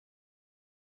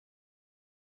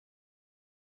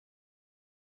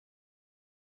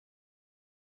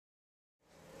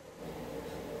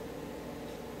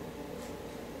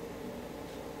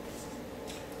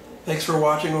Thanks for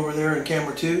watching over there in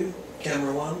camera 2,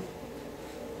 camera 1.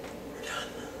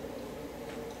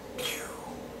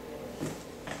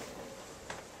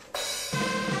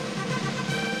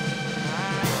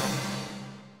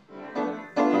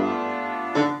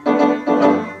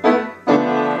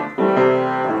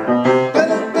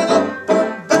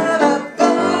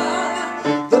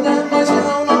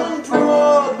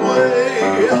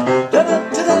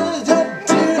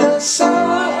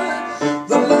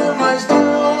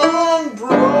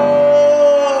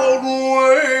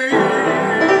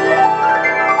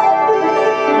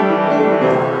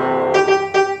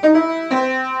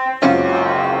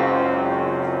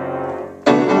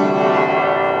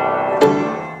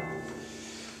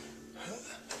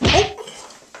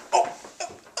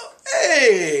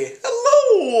 Hey,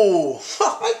 hello.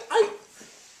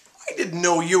 I didn't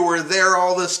know you were there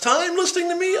all this time listening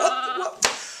to me.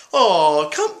 Oh,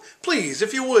 come, please,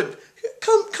 if you would,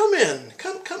 come in.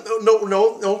 Come.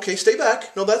 No. Okay, stay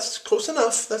back. No, that's close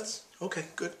enough. That's okay.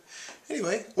 Good.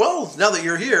 Anyway, well, now that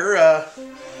you're here,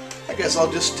 I guess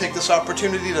I'll just take this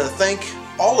opportunity to thank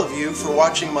all of you for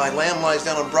watching my Lamb Lies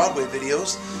Down on Broadway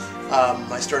videos.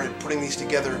 I started putting these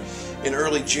together in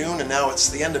early June, and now it's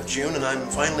the end of June, and I'm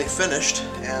finally finished.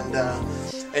 And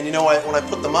you know, when I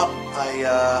put them up,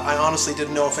 I honestly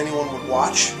didn't know if anyone would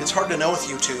watch. It's hard to know with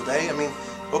YouTube, eh? I mean,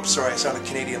 oops, sorry, I sounded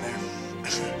Canadian there.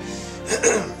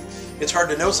 It's hard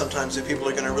to know sometimes if people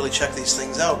are going to really check these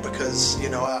things out, because, you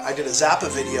know, I did a Zappa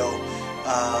video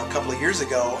a couple of years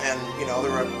ago, and, you know, there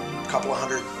were a couple of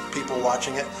hundred people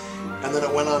watching it, and then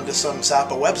it went on to some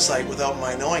Zappa website without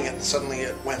my knowing it, and suddenly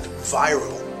it went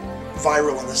viral.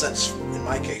 Viral in the sense, in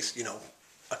my case, you know,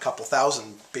 a couple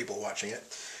thousand people watching it.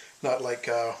 Not like,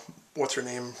 what's her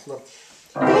name?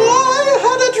 I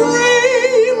had a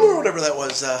dream, or whatever that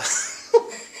was.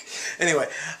 Anyway,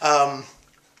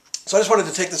 so I just wanted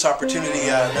to take this opportunity,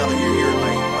 now that you're here in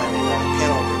my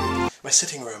panel room, my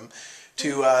sitting room,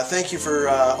 to thank you for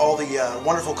all the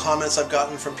wonderful comments I've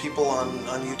gotten from people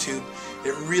on YouTube.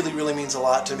 It really, really means a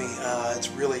lot to me. It's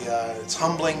really, it's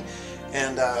humbling,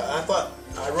 and I thought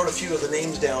I wrote a few of the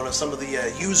names down of some of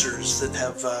the users that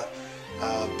have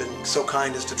been so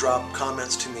kind as to drop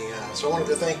comments to me. So I wanted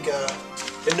to thank,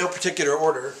 in no particular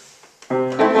order, I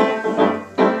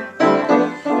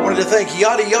wanted to thank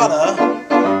Yada Yada.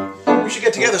 We should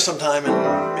get together sometime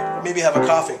and maybe have a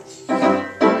coffee.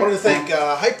 I wanted to thank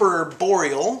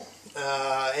Hyperboreal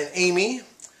and Amy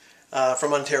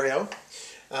from Ontario.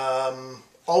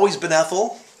 Always Been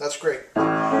Ethel. That's great.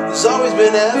 There's always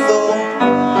been Ethel.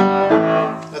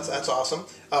 That's awesome.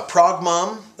 Prog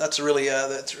Mom. That's really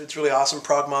it's really awesome.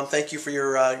 Prog Mom. Thank you for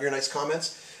your nice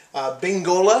comments.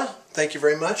 Bingola. Thank you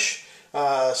very much.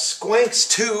 Squanks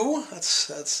 2.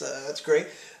 That's great.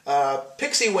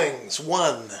 Pixie Wings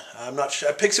 1. I'm not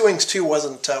sure. Pixie Wings 2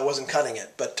 wasn't cutting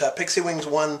it, but Pixie Wings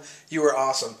 1, you were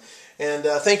awesome. And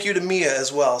thank you to Mia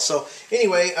as well. So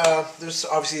anyway, there's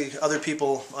obviously other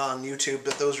people on YouTube,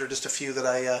 but those are just a few that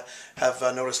I have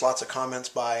noticed lots of comments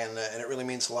by, and it really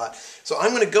means a lot. So I'm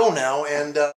going to go now,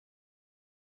 and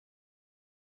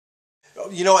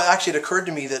you know, actually it occurred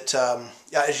to me that,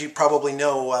 as you probably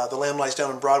know, The Lamb Lies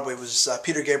Down on Broadway was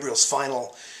Peter Gabriel's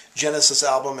final Genesis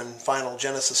album and final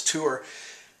Genesis tour.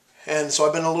 And so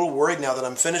I've been a little worried now that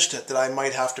I'm finished it, that I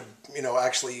might have to, you know,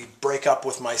 actually break up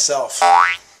with myself.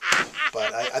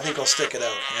 But I think I'll stick it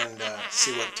out and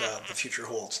see what the future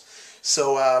holds.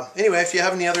 So anyway, if you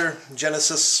have any other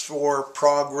Genesis or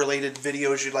prog related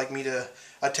videos you'd like me to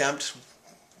attempt,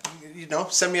 you know,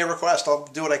 send me a request. I'll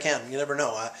do what I can. You never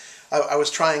know. I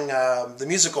was trying the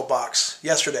Musical Box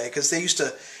yesterday, because they used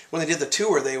to, when they did the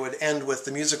tour, they would end with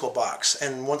the Musical Box,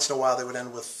 and once in a while they would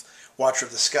end with Watcher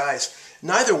of the Skies.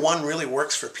 Neither one really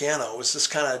works for piano. It was just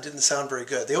kind of, didn't sound very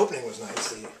good. The opening was nice.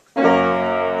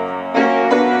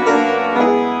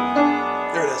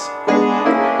 There it is.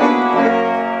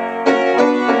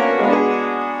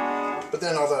 But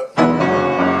then all the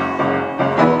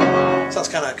sounds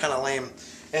kind of lame.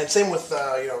 And same with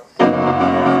you know.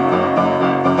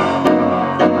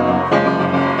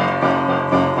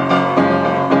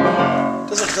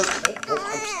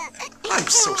 I'm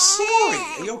so sorry.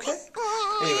 Are you okay?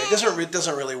 Anyway, it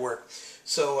doesn't really work.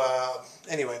 So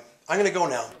anyway, I'm going to go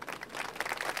now.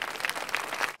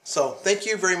 So thank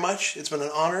you very much. It's been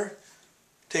an honor.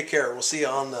 Take care. We'll see you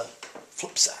on the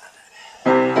flip side.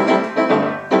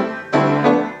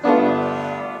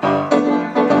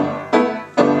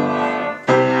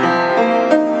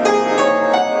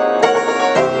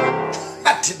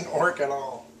 That didn't work at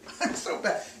all. I'm so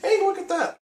bad.